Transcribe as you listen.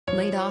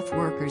Laid-off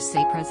workers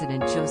say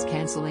President Joe's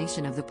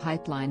cancellation of the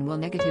pipeline will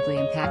negatively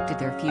impact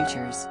their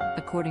futures.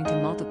 According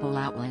to multiple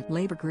outlets,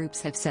 labor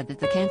groups have said that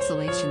the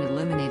cancellation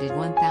eliminated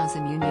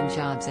 1,000 union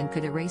jobs and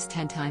could erase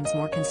 10 times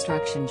more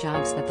construction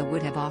jobs that they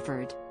would have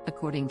offered.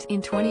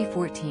 In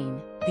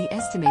 2014, they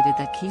estimated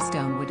that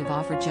Keystone would have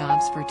offered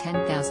jobs for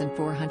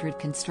 10,400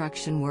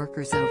 construction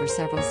workers over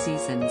several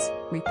seasons.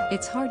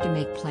 It's hard to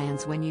make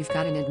plans when you've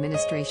got an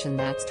administration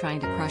that's trying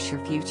to crush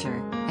your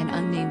future, an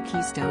unnamed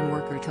Keystone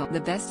worker told.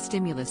 The best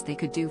stimulus they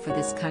could do for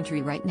this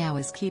country right now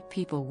is keep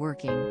people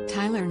working.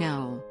 Tyler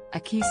Noel, a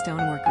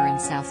Keystone worker in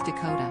South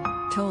Dakota,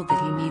 told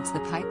that he needs the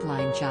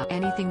pipeline job.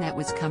 Anything that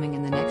was coming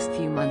in the next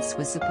few months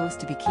was supposed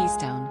to be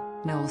Keystone.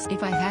 Noel,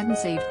 if I hadn't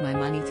saved my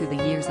money through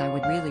the years I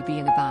would really be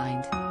in a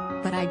bind.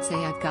 But I'd say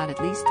I've got at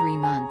least 3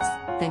 months,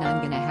 then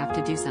I'm gonna have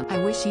to do something.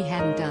 I wish he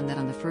hadn't done that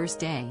on the first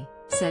day,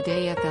 said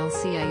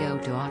AFL-CIO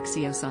to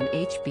Axios on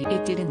HB.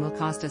 It did and will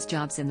cost us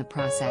jobs in the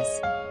process.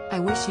 I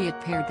wish he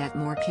had paired that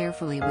more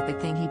carefully with the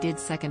thing he did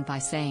second by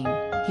saying,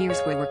 here's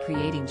where we're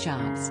creating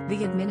jobs.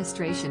 The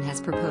administration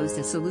has proposed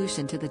a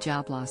solution to the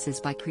job losses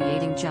by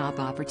creating job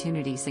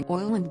opportunities.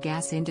 Oil and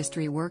gas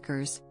industry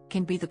workers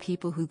can be the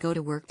people who go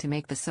to work to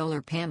make the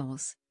solar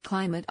panels.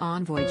 Climate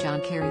envoy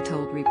John Kerry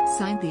told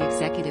signed the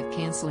executive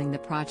canceling the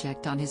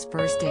project on his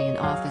first day in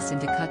office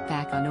and to cut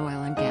back on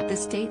oil and gas.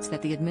 This states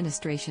that the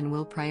administration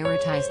will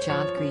prioritize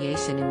job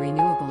creation in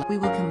renewable. We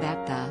will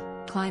combat the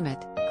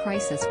climate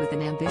crisis with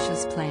an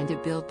ambitious plan to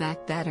build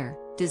back better,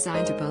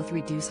 designed to both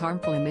reduce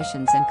harmful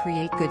emissions and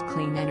create good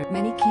clean energy.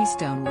 Many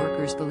Keystone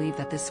workers believe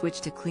that the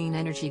switch to clean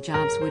energy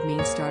jobs would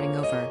mean starting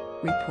over.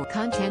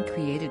 Content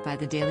created by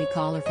the Daily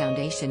Caller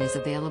Foundation is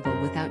available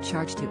without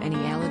charge to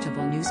any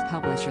eligible news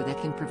publisher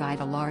that can provide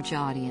a large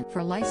audience.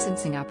 For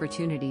licensing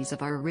opportunities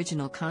of our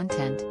original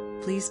content,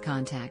 please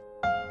contact